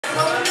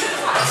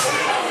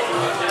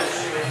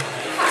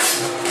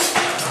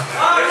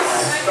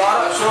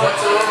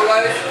Watch it all the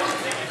way.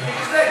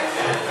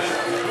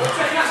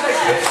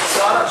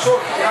 Start up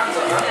short, keep your hands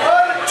up, man.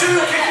 1, 2,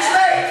 kick his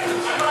leg.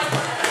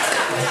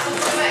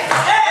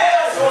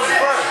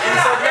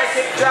 Inside leg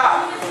kick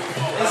jab.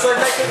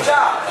 Inside leg kick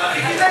jab.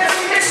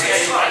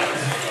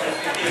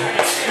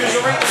 Use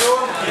your reach,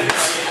 Sean.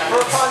 For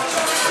a punch.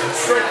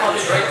 Straight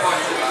punch. Straight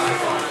punch.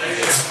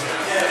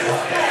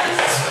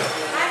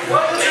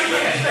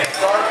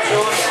 Start up,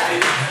 Sean.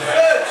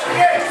 Good.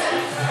 Yes.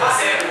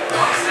 That's it.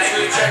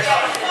 Check.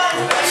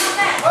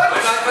 Don't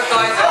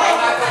advertise it. Don't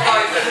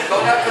advertise it.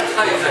 Don't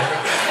advertise it.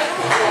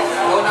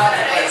 Don't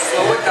advertise.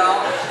 Slow it down.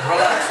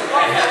 Relax.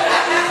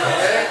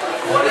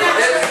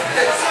 Okay?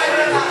 This.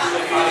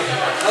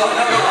 No.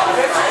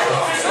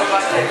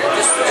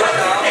 Just put it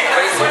down.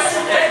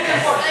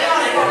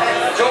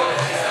 Jump.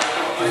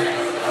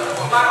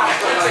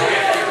 Relax.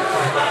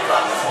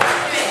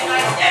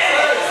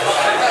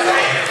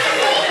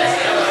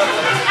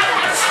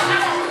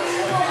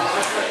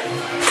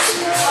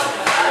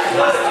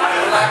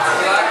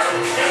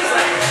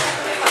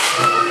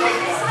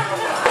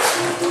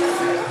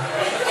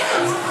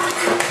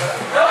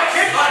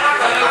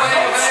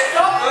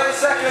 30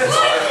 seconds.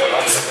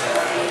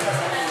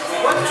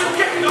 1, 2,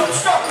 kick. Don't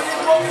stop.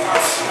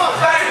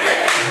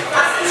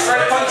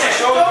 Straight punches,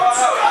 Sean.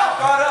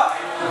 Guard up.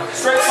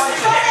 Straight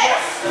punches.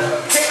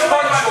 Kick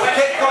punch, Sean.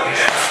 Kick punch.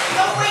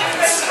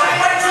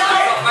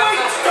 Wait,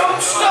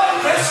 don't stop.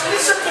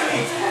 Listen to me.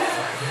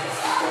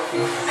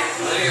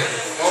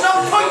 Stop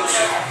punch.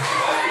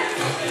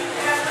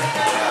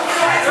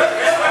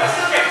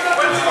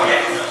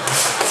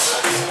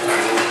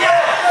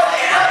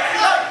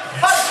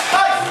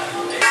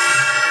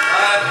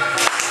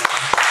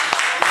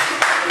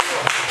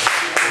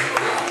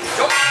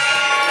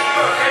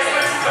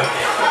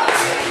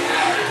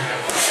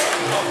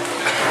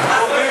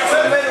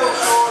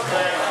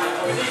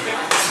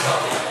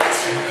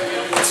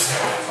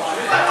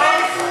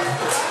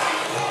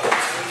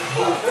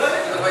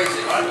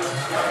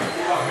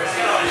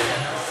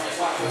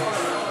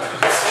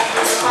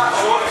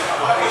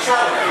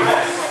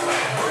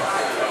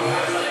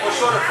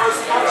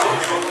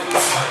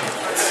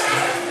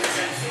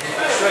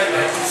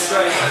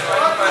 Straight.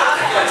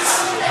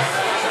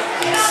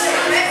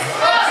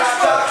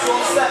 Jab,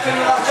 Sean. Step in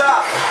with that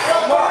jab.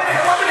 Come on.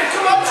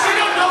 Don't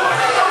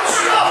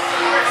stop.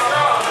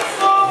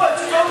 Forward.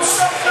 Don't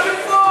stop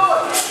coming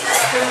forward.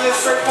 Step in with the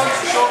straight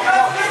punches, Sean. Come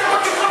on.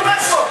 What you come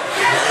back for?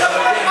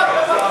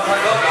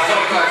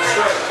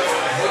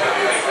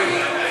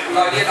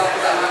 No, you don't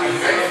put that hand in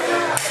the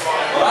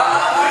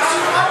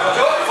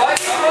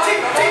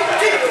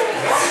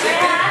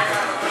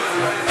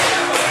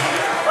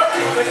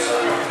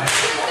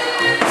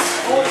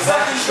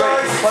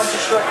Punch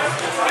it straight.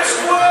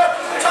 Swerve.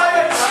 Time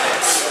it.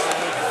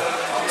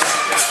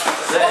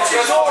 Box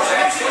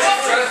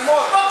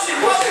it.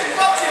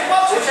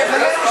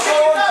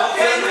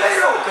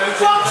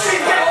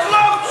 Boxing, get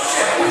close.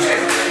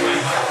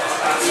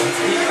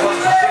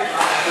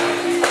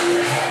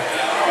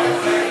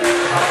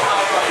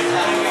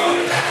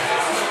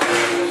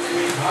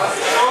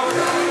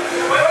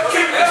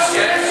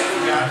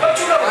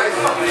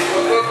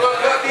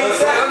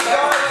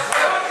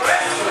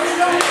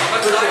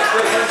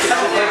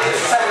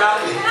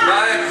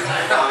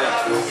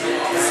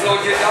 Slow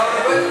you down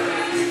a bit.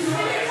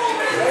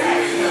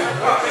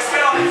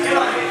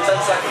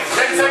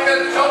 10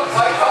 seconds. Jump.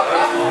 High up.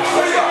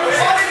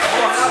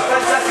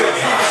 10 seconds.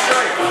 Keep it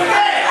straight.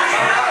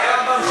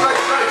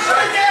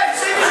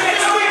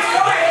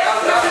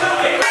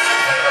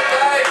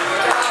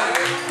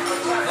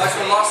 Nice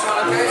one, last one,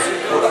 okay? So you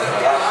put it in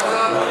your hands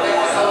up, take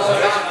your elbows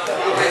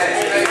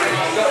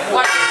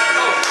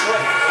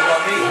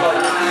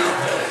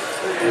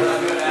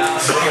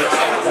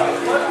down.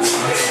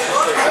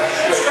 Okay,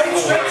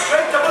 go.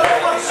 Straight, double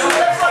left right.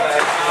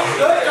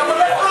 Good, double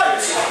left right.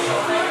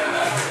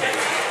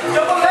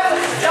 Double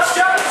left,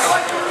 jab,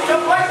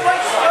 double right.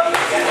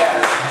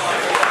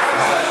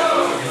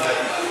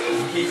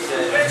 Keep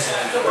it.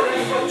 Double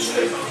left,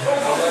 straight.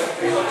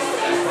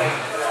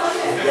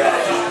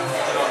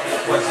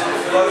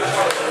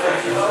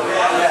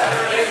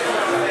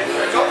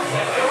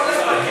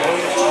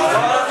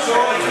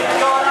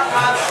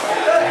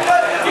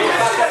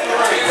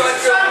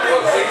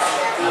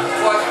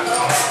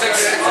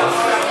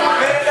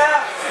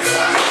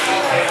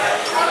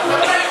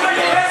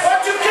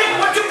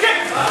 What you kick?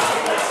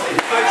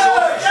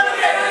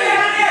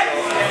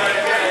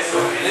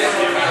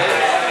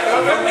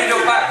 Don't need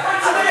your back.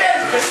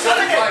 You've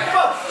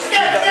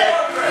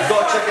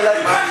got to check your leg,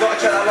 man. You've got to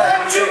check that leg.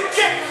 Punch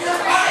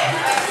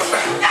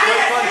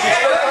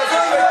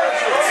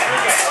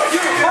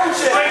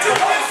it.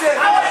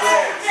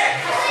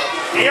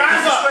 Your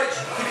hands up.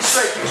 Keep it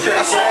straight.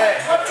 That's it.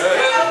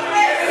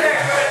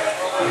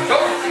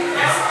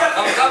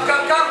 Come.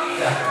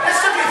 Come.